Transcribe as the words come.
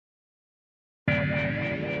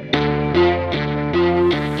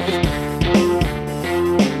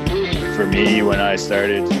me, when I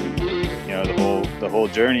started, the whole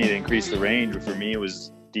journey to increase the range, for me, it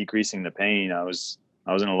was decreasing the pain. I was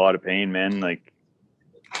in a lot of pain, man. Like,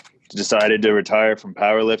 decided to retire from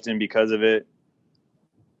powerlifting because of it.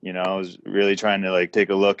 I was really trying to take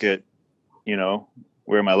a look at,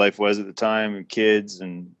 where my life was at the time, and kids,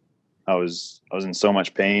 and I was in so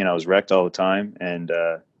much pain. I was wrecked all the time. And,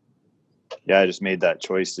 I just made that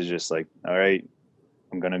choice to just all right,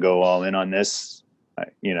 I'm going to go all in on this.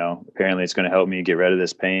 Apparently it's going to help me get rid of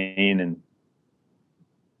this pain. And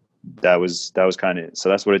that was kind of, so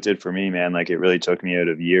that's what it did for me, man. It really took me out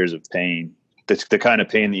of years of pain, the kind of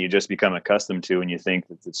pain that you just become accustomed to, and you think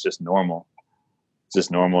that it's just normal. It's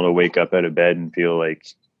just normal to wake up out of bed and feel the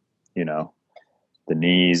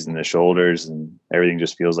knees and the shoulders and everything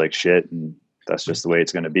just feels like shit. And that's just the way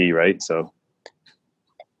it's going to be. Right. So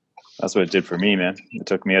that's what it did for me, man. It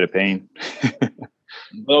took me out of pain.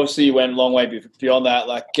 But obviously you went a long way beyond that.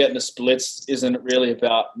 Getting the splits isn't really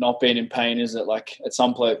about not being in pain, is it? At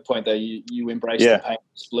some point that you embrace the pain of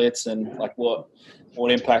splits, and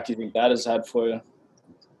what impact do you think that has had for you?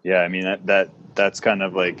 Yeah, I mean that's kind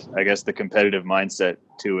of I guess the competitive mindset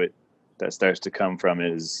to it that starts to come from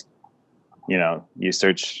it is, you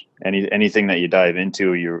search anything that you dive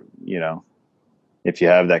into, if you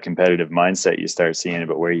have that competitive mindset, you start seeing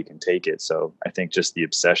about where you can take it. So I think just the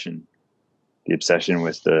obsession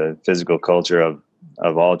with the physical culture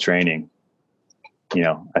of all training,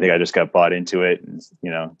 I think I just got bought into it and,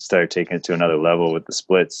 started taking it to another level with the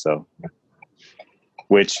splits. So,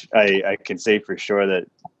 which I can say for sure that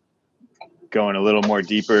going a little more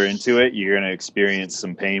deeper into it, you're going to experience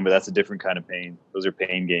some pain, but that's a different kind of pain. Those are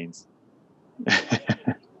pain gains.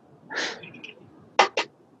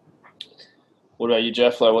 What about you,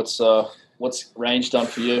 Jeff? What's range done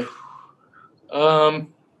for you? I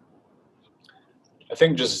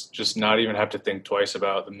think just not even have to think twice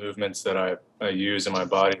about the movements that I use in my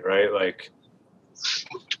body, right? Like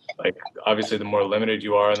obviously the more limited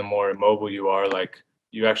you are and the more immobile you are,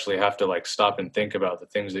 you actually have to stop and think about the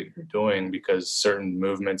things that you're doing, because certain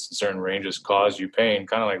movements and certain ranges cause you pain,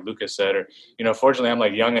 kind of like Lucas said. Or, fortunately I'm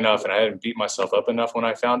young enough and I hadn't beat myself up enough when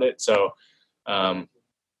I found it. So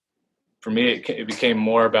for me, it became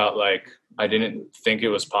more about I didn't think it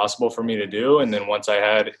was possible for me to do. And then once I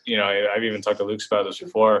had, I've even talked to Lucas about this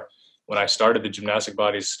before, when I started the gymnastic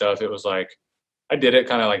bodies stuff, it was I did it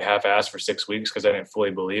kind of half-assed for 6 weeks because I didn't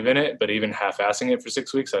fully believe in it. But even half-assing it for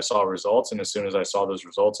 6 weeks, I saw results. And as soon as I saw those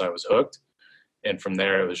results, I was hooked. And from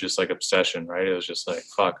there, it was just obsession, right? It was just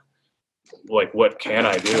fuck, what can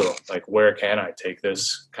I do? Where can I take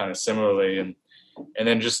this kind of similarly? And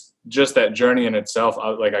then just that journey in itself,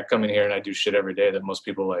 I come in here and I do shit every day that most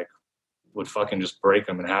people would fucking just break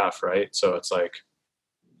them in half, right? So it's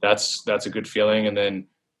that's a good feeling. And then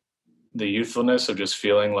the youthfulness of just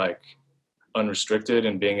feeling unrestricted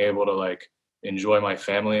and being able to enjoy my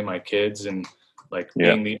family and my kids, and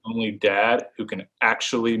being the only dad who can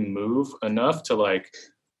actually move enough to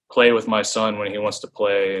play with my son when he wants to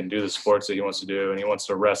play and do the sports that he wants to do, and he wants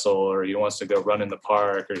to wrestle, or he wants to go run in the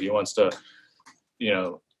park, or he wants to,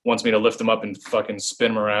 wants me to lift him up and fucking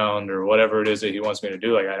spin him around, or whatever it is that he wants me to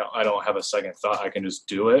do. I don't have a second thought. I can just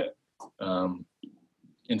do it.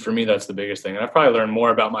 And for me, that's the biggest thing. And I've probably learned more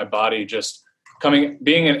about my body just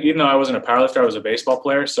even though I wasn't a powerlifter, I was a baseball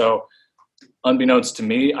player. So unbeknownst to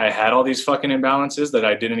me, I had all these fucking imbalances that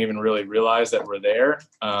I didn't even really realize that were there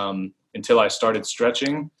until I started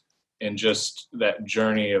stretching, and just that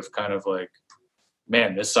journey of kind of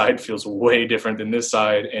man, this side feels way different than this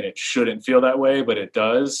side, and it shouldn't feel that way, but it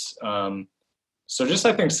does. So just,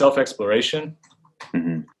 I think, self-exploration,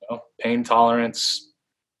 pain tolerance,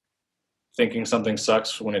 thinking something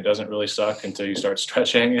sucks when it doesn't really suck until you start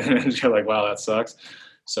stretching and you're wow, that sucks.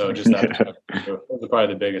 So just that, those are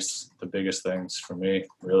probably the biggest things for me,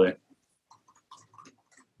 really.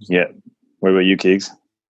 Yeah. What about you, Keegs?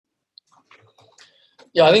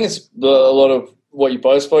 Yeah, I think it's a lot of what you've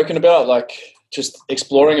both spoken about, just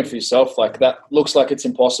exploring it for yourself. That looks like it's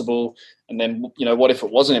impossible. And then, what if it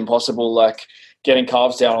wasn't impossible? Getting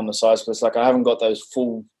calves down on the side splits. I haven't got those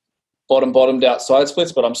full bottomed out side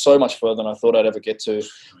splits, but I'm so much further than I thought I'd ever get to.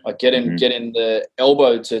 Getting the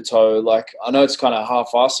elbow to toe. I know it's kind of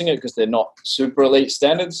half-assing it because they're not super elite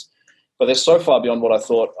standards, but they're so far beyond what I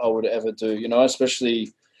thought I would ever do,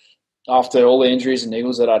 especially after all the injuries and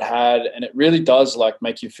niggles that I'd had. And it really does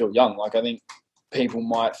make you feel young. I think people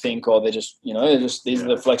might think, they're just, these are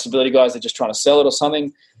the flexibility guys, they're just trying to sell it or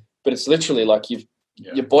something. But it's literally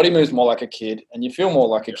your body moves more like a kid and you feel more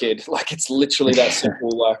like a kid. It's literally that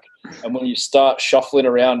simple. And when you start shuffling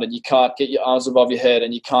around and you can't get your arms above your head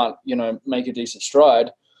and you can't, make a decent stride,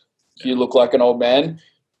 you look like an old man.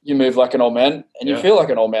 you move like an old man, and you feel like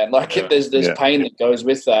an old man. Like there's pain that goes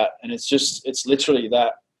with that, and it's literally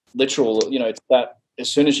that literal. You know, it's that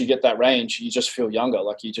as soon as you get that range, you just feel younger.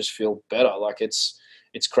 Like you just feel better. Like it's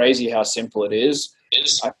crazy how simple it is.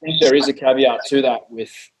 I think there is a caveat to that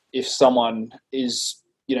with if someone is,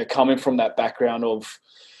 you know, coming from that background of,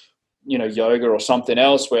 you know, yoga or something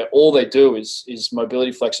else where all they do is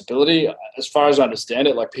mobility, flexibility. As far as I understand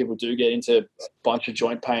it, like people do get into a bunch of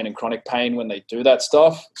joint pain and chronic pain when they do that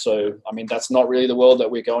stuff. So, I mean, that's not really the world that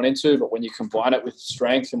we're going into, but when you combine it with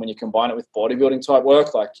strength and when you combine it with bodybuilding type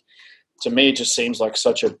work, like to me, it just seems like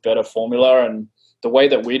such a better formula. And the way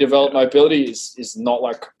that we develop mobility is not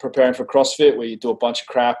like preparing for CrossFit where you do a bunch of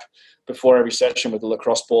crap before every session with a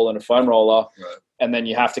lacrosse ball and a foam roller. Right. And then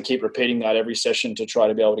you have to keep repeating that every session to try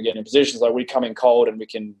to be able to get in positions. Like we come in cold and we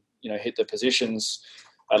can, you know, hit the positions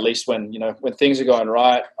at least when, you know, when things are going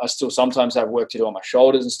right. I still sometimes have work to do on my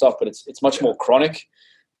shoulders and stuff, but it's much more chronic.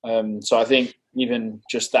 So I think even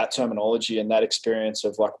just that terminology and that experience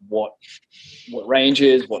of like what range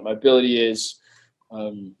is, what mobility is,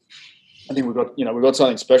 I think we've got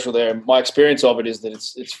something special there. My experience of it is that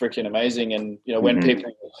it's freaking amazing. And, you know, when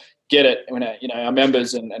people get it, when, you know, our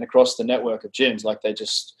members and across the network of gyms, like it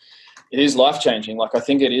is life-changing. Like I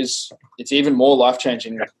think it's even more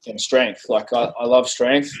life-changing than strength. Like I love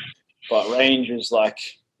strength, but range is like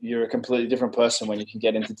you're a completely different person when you can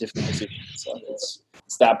get into different positions. So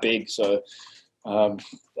it's that big. So I'm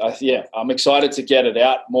excited to get it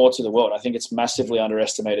out more to the world. I think it's massively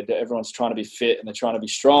underestimated. Everyone's trying to be fit and they're trying to be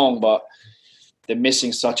strong, but they're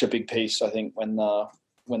missing such a big piece, I think, when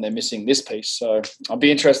they're missing this piece. So I'll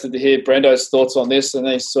be interested to hear Brando's thoughts on this. And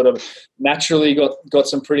they sort of naturally got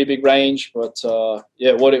some pretty big range, but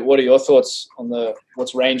what are your thoughts on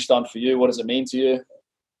what's range done for you? What does it mean to you?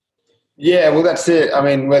 Yeah, well, that's it. I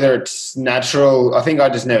mean, whether it's natural, I think I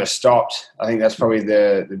just never stopped. I think that's probably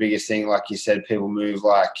the biggest thing. Like you said, people move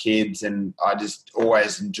like kids, and I just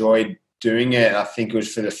always enjoyed doing it. And I think it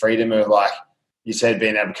was for the freedom of, like you said,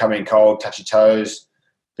 being able to come in cold, touch your toes,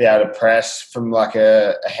 be able to press from like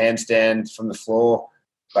a handstand from the floor.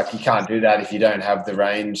 Like you can't do that if you don't have the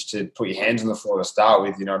range to put your hands on the floor to start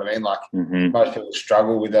with. You know what I mean? Like most people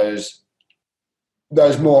struggle with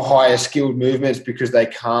those more higher skilled movements because they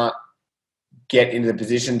can't get into the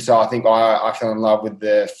position. So I think I fell in love with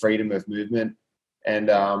the freedom of movement. And,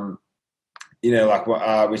 you know, like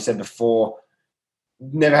what we said before,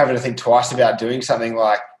 never having to think twice about doing something.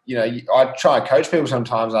 Like, you know, I try and coach people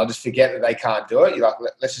sometimes and I just forget that they can't do it. You're like,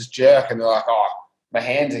 let's just jerk. And they're like, oh, my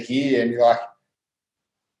hands are here. And you're like,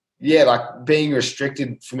 yeah, like being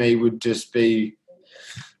restricted for me would just be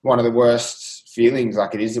one of the worst feelings.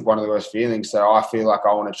 Like it is one of the worst feelings. So I feel like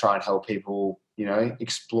I want to try and help people, you know,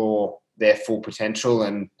 explore their full potential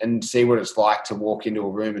and see what it's like to walk into a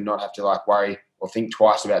room and not have to like worry or think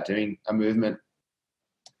twice about doing a movement.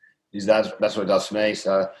 That's what it does for me.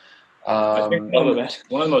 So I think one of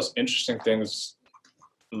the most interesting things,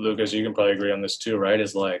 Lucas, you can probably agree on this too, right?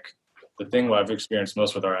 Is like the thing I've experienced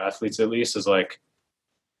most with our athletes, at least, is like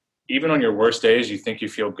even on your worst days, you think you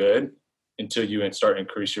feel good until you start to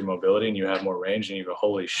increase your mobility and you have more range and you go,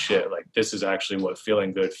 holy shit, like this is actually what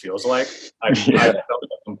feeling good feels like. I felt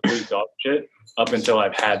the complete dog shit up until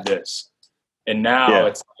I've had this. And now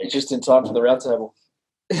it's just in time for the round table.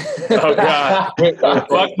 Oh God.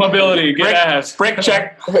 Fuck mobility, get ass. Break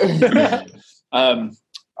check. All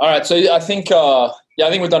right. So I think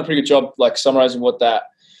we've done a pretty good job like summarizing what that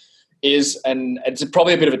is, and it's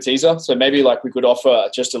probably a bit of a teaser. So maybe like we could offer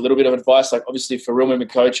just a little bit of advice, like obviously for real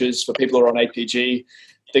movement coaches, for people who are on APG,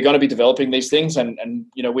 they're going to be developing these things. And,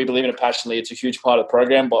 you know, we believe in it passionately. It's a huge part of the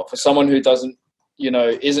program, but for someone who doesn't, you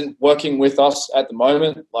know, isn't working with us at the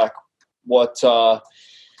moment, like what,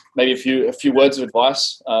 maybe a few words of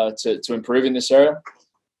advice, to improve in this area.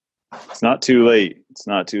 It's not too late.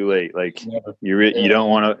 Like you don't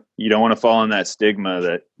want to fall in that stigma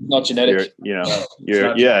that not genetic.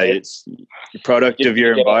 It's you're product of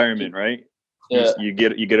your environment, right? Yeah. You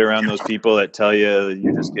get around those people that tell you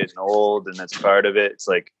you're just getting old and that's part of it. It's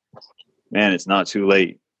like, man, it's not too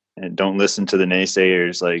late. And don't listen to the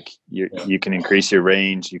naysayers. Like you can increase your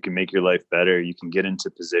range, you can make your life better, you can get into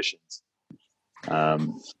positions.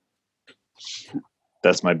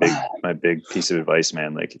 That's my big piece of advice,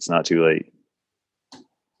 man. Like it's not too late.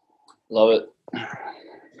 Love it.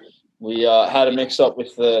 We had a mix up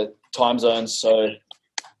with the time zones, so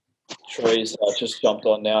Troy's just jumped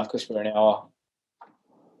on now because we're an hour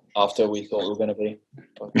after we thought we were going to be.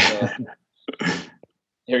 But,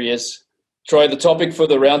 here he is. Troy, the topic for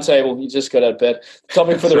the roundtable, you just got out of bed. The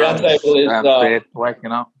topic for the roundtable is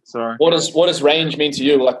waking up. Sorry. What does range mean to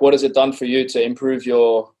you? Like, what has it done for you to improve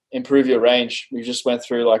your improve your range? We just went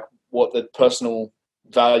through like what the personal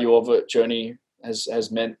value of it journey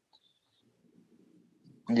has meant.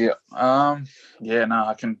 Yeah. No,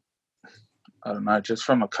 I don't know, just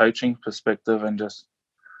from a coaching perspective and just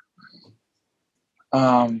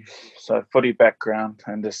so footy background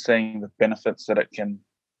and just seeing the benefits that it can,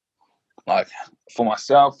 like, for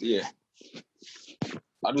myself, I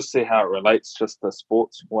just see how it relates just to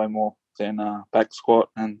sports way more than back squat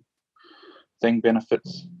and thing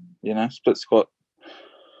benefits, split squat,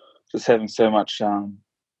 just having so much so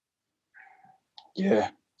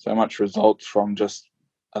much results from just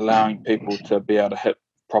allowing people to be able to hit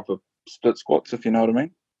proper split squats, if you know what I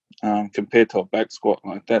mean, compared to a back squat.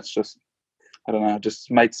 Like, that's just, I don't know, it just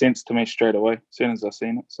made sense to me straight away as soon as I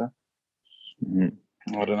seen it. So I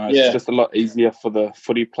don't know, it's just a lot easier for the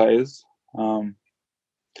footy players to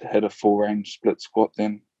hit a full range split squat.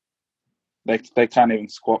 Then they can't even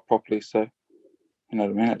squat properly, so you know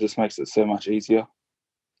what I mean, it just makes it so much easier.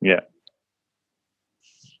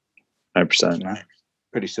 100%.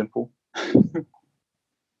 Pretty simple.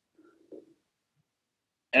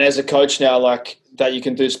 And as a coach now, like, that you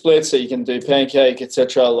can do splits, that you can do pancake,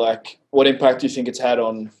 etc., like, what impact do you think it's had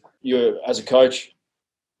on you as a coach?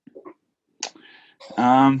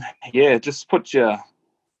 It just puts you, I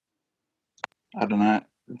don't know,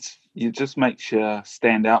 it just makes you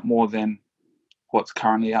stand out more than what's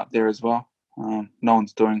currently out there as well. No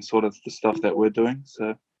one's doing sort of the stuff that we're doing,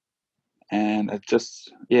 so, and it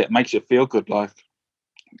just, it makes you feel good. Like,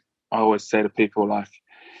 I always say to people, like,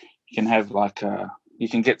 you can have like you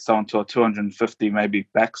can get someone to a 250 maybe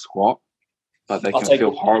back squat, but they can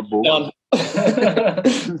feel horrible.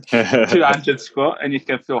 200 squat, and you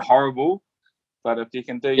can feel horrible. But if you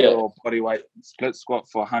can do your body weight split squat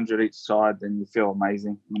for 100 each side, then you feel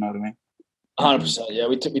amazing. You know what I mean? 100%. Yeah,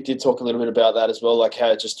 we did talk a little bit about that as well, like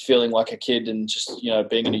how just feeling like a kid and just,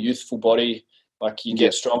 being in a youthful body, like you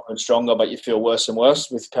get stronger and stronger, but you feel worse and worse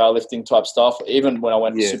with powerlifting type stuff. Even when I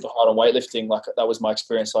went super hard on weightlifting, like, that was my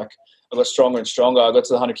experience. Like, I got stronger and stronger. I got to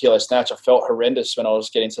the 100 kilo snatch. I felt horrendous when I was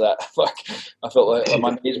getting to that. Like, I felt like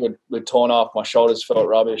my knees were torn up. My shoulders felt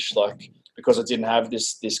rubbish, like, because I didn't have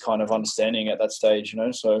this kind of understanding at that stage,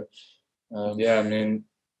 So, I mean,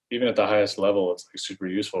 even at the highest level, it's like super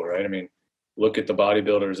useful, right? I mean, look at the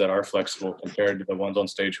bodybuilders that are flexible compared to the ones on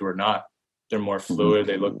stage who are not. They're more fluid.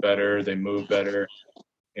 They look better. They move better.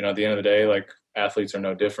 At the end of the day, like, athletes are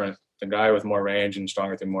no different. The guy with more range and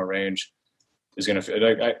stronger through more range is going to feel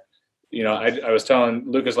like I was telling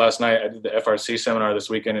Lucas last night, I did the FRC seminar this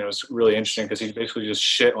weekend, and it was really interesting because he basically just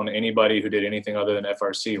shit on anybody who did anything other than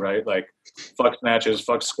FRC, right? Like, fuck snatches,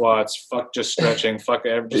 fuck squats, fuck just stretching, fuck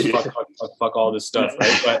all this stuff,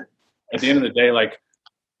 right? But at the end of the day, like,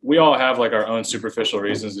 we all have like our own superficial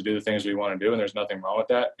reasons to do the things we want to do, and there's nothing wrong with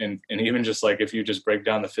that. And even just like, if you just break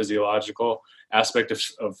down the physiological aspect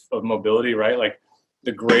of mobility, right? Like,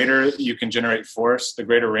 the greater you can generate force, the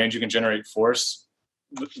greater range you can generate force,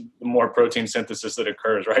 the more protein synthesis that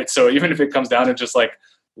occurs, right? So even if it comes down to just like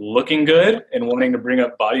looking good and wanting to bring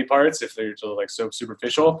up body parts, if they're just like so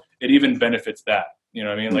superficial, it even benefits that. You know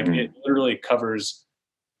what I mean? Like, it literally covers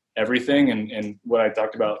everything. And what I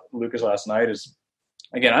talked about, Lucas, last night is,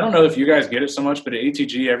 again, I don't know if you guys get it so much, but at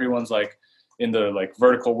ATG, everyone's like in the like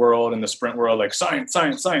vertical world and the sprint world, like science.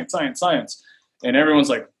 And everyone's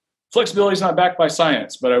like, flexibility is not backed by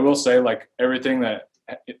science. But I will say, like, everything that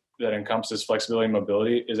encompasses flexibility and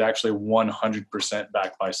mobility is actually 100%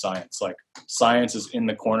 backed by science. Like, science is in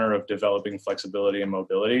the corner of developing flexibility and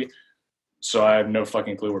mobility. So I have no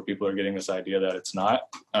fucking clue where people are getting this idea that it's not.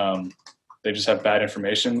 They just have bad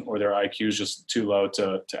information, or their IQ is just too low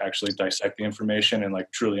to actually dissect the information and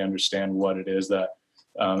like truly understand what it is that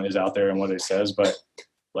is out there and what it says. But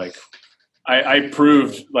like, I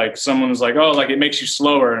proved, like, someone was like, oh, like, it makes you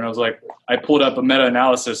slower. And I was like, I pulled up a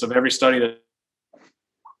meta-analysis of every study that.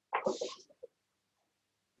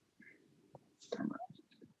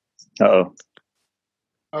 Uh-oh.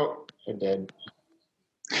 Oh, you're dead.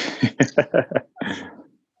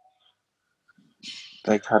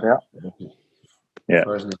 They cut out. Yeah.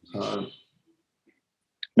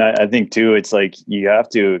 I think too, it's like, you have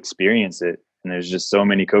to experience it. And there's just so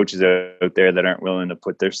many coaches out there that aren't willing to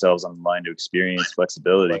put themselves on the line to experience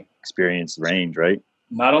flexibility, experience range, right?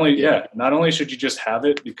 Not only should you just have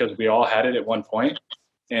it, because we all had it at one point.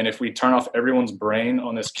 And if we turn off everyone's brain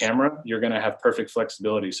on this camera, you're going to have perfect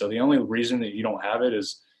flexibility. So the only reason that you don't have it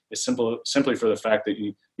is simply for the fact that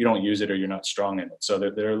you don't use it or you're not strong in it. So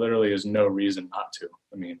there literally is no reason not to.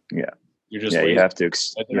 I mean, you're just lazy. You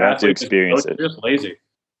have to experience it. You're just lazy.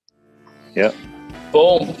 Yep.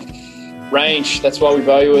 Boom. Range. That's why we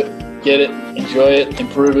value it. Get it, enjoy it,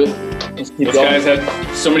 improve it. Let's keep Those going. guys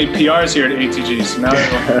had so many PRs here at ATG, so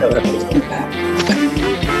now